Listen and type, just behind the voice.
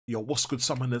Yo, what's good,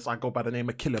 summoners? I go by the name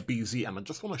of Killer Beezy, and I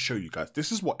just want to show you guys,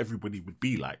 this is what everybody would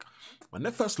be like. When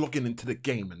they're first logging into the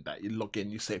game and that, you log in,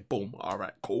 you say, boom,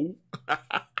 alright, cool.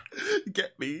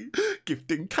 Get me?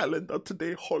 Gifting calendar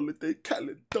today, holiday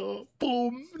calendar,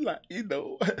 boom, like, you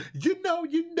know.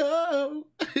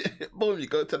 Boom, you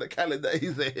go to the calendar,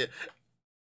 you say,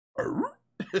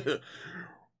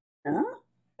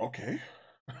 okay.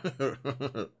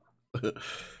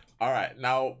 Alright,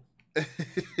 now...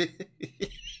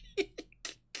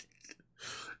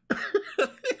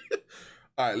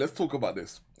 Alright, let's talk about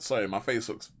this. Sorry, my face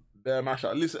looks very mashed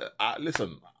up.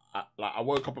 Listen, I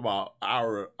woke up about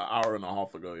an hour and a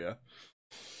half ago, yeah?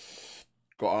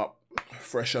 Got up,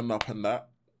 freshened up and that.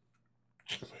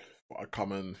 I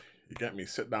come and, you get me,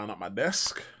 sit down at my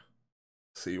desk,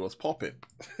 see what's popping.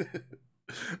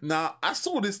 Now, I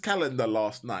saw this calendar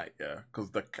last night, yeah? Because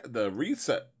the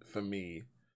reset for me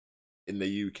in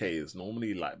the UK is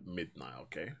normally like midnight,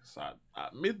 okay? So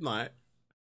at midnight,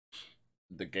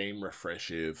 the game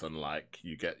refreshes and like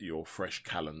you get your fresh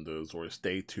calendars, or it's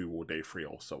day 2 or day 3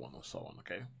 or so on,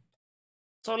 okay?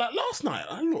 So like last night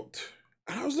I looked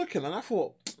and I was looking and I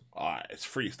thought, alright, it's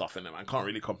free stuff in it, man, can't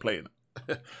really complain.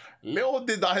 Little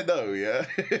did I know, yeah,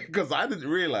 because I didn't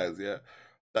realize, yeah,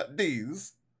 that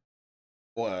these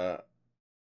were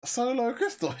solo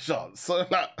crystal shots. So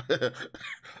like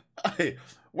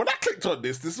when I clicked on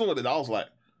this morning, I was like,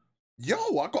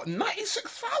 yo, I got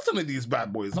 96,000 of these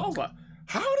bad boys. I was like,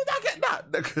 how did I get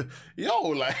that? Yo,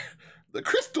 like, the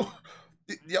crystal,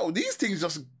 yo, these things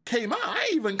just came out. I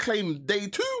even claimed day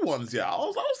 2 ones, yeah. I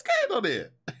was scared on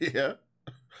it, yeah.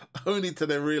 Only to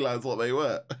then realize what they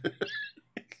were.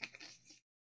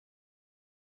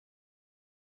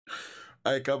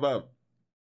 Hey, come on.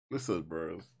 Listen,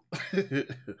 bros.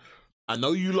 I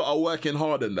know you lot are working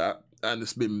hard on that, and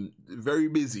it's been very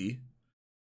busy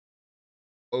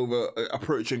over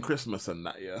approaching Christmas and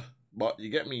that, yeah. But you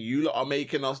get me, you lot are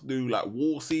making us do like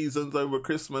war seasons over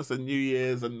Christmas and New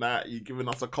Year's and that. You're giving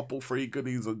us a couple free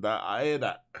goodies and that. I hear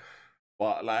that.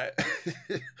 But like,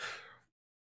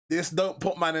 this don't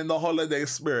put man in the holiday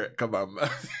spirit. Come on, man.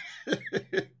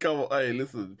 Come on, hey,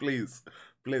 listen, please.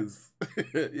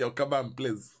 Yo, come on,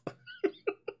 please.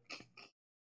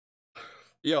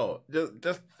 Yo,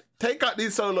 just take out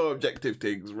these solo objective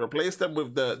things, replace them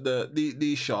with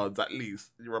these shards at least.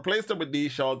 You replace them with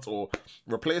these shards, or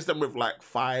replace them with like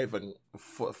 5 and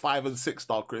 6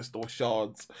 star crystal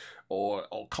shards, or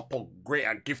a couple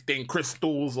greater gifting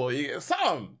crystals, or you get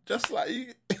some, just like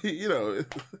you know,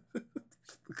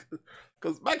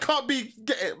 because man can't be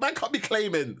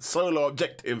claiming solo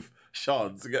objective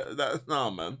shards.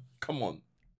 No, man, come on.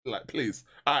 Like, please.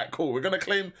 All right, cool. We're gonna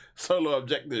claim solo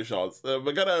objective shards.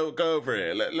 We're gonna go over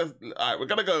here. All right, we're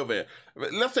gonna go over here.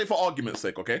 Let's say for argument's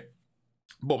sake, okay?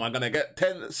 Boom, I'm gonna get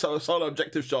 10 solo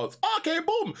objective shards. Okay,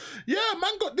 boom. Yeah,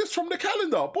 man got this from the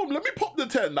calendar. Boom, let me pop the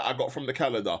 10 that I got from the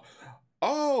calendar.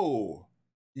 Oh,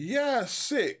 yeah,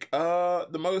 sick.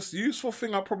 The most useful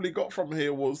thing I probably got from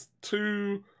here was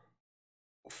 2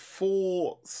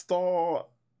 4-star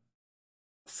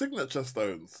signature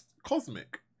stones.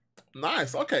 Cosmic.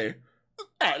 Nice, okay. All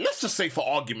right, let's just say for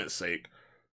argument's sake,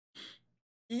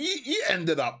 you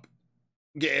ended up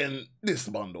getting this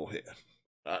bundle here.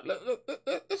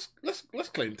 Let's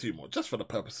claim 2 more, just for the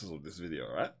purposes of this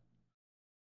video, right?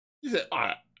 You said, all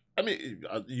right, I mean,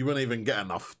 you wouldn't even get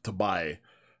enough to buy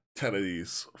 10 of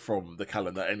these from the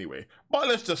calendar anyway. But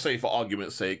let's just say for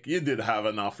argument's sake, you did have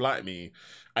enough like me,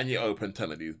 and you opened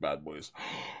 10 of these bad boys.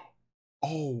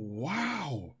 Oh,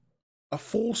 wow. A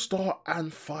 4-star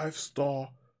and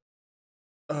 5-star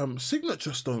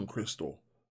signature stone crystal.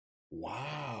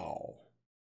 Wow.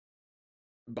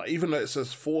 But even though it says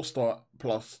 4-star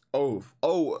plus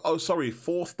sorry,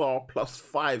 4-star plus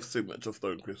 5 signature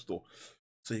stone crystal.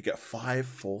 So you get 5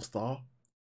 4-star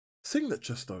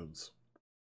signature stones.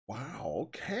 Wow,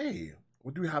 okay.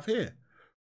 What do we have here?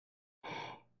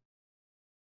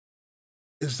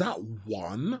 Is that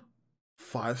 1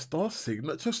 5-star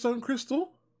signature stone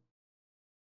crystal?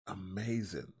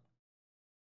 Amazing.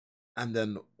 And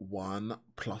then 1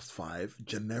 plus 5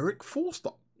 generic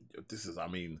 4-star. This is, I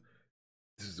mean,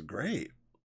 this is great.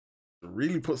 It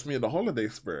really puts me in the holiday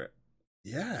spirit.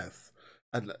 Yes.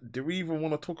 And do we even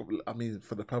want to talk about, I mean,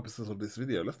 for the purposes of this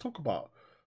video, let's talk about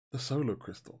the solo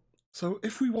crystal. So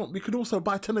if we want, we could also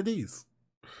buy 10 of these.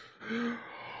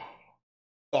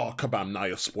 Oh, kabam, now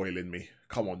you're spoiling me.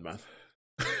 Come on, man.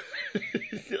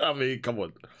 I mean, come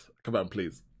on. Come on,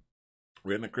 please.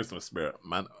 We're in the Christmas spirit,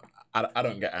 man. I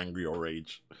don't get angry or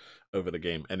rage over the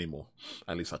game anymore.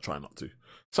 At least I try not to.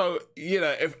 So, you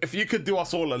know, if you could do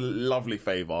us all a lovely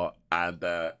favor and,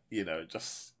 you know,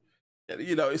 just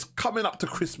you know, it's coming up to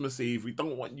Christmas Eve. We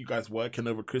don't want you guys working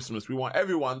over Christmas. We want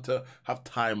everyone to have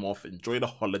time off, enjoy the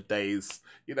holidays.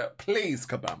 You know, please,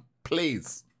 Kabam,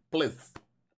 please, please,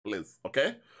 please,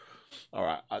 okay? All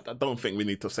right, I don't think we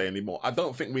need to say any more. I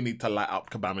don't think we need to light up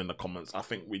Kabam in the comments. I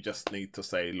think we just need to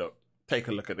say, look, take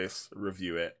a look at this,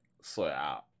 review it, sort it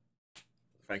out.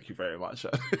 Thank you very much.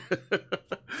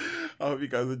 I hope you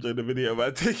guys enjoyed the video,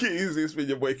 man. Take it easy. It's been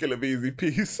your boy Killer Beezy.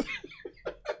 Peace.